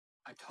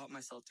I taught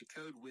myself to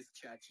code with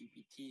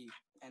ChatGPT,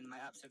 and my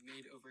apps have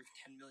made over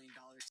 $10 million.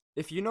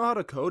 If you know how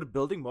to code,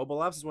 building mobile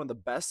apps is one of the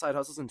best side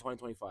hustles in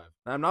 2025.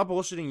 And I'm not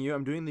bullshitting you,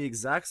 I'm doing the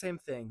exact same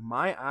thing.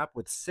 My app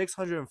with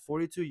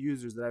 642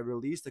 users that I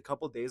released a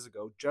couple days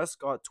ago just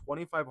got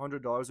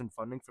 $2,500 in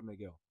funding from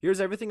McGill. Here's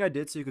everything I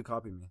did so you could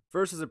copy me.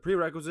 First, as a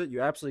prerequisite,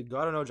 you absolutely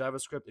gotta know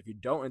JavaScript. If you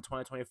don't in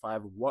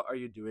 2025, what are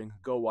you doing?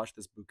 Go watch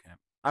this bootcamp.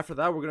 After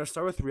that, we're going to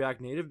start with React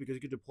Native because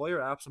you can deploy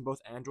your apps on both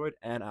Android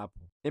and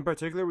Apple. In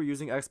particular, we're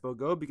using Expo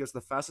Go because it's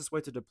the fastest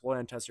way to deploy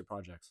and test your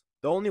projects.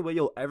 The only way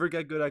you'll ever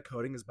get good at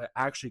coding is by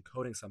actually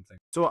coding something.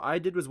 So what I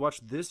did was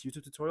watch this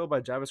YouTube tutorial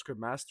by JavaScript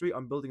Mastery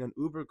on building an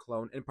Uber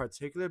clone, in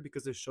particular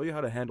because they show you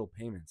how to handle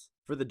payments.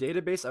 For the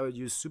database, I would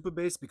use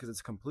Supabase because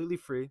it's completely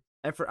free.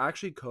 And for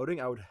actually coding,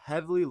 I would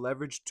heavily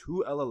leverage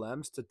two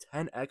LLMs to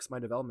 10x my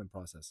development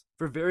process.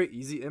 For very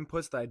easy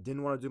inputs that I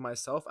didn't want to do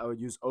myself, I would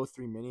use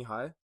O3 Mini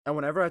High. And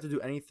whenever I had to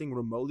do anything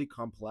remotely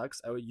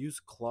complex, I would use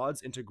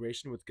Claude's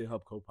integration with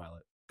GitHub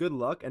Copilot. Good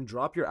luck and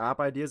drop your app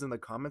ideas in the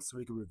comments so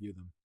we can review them.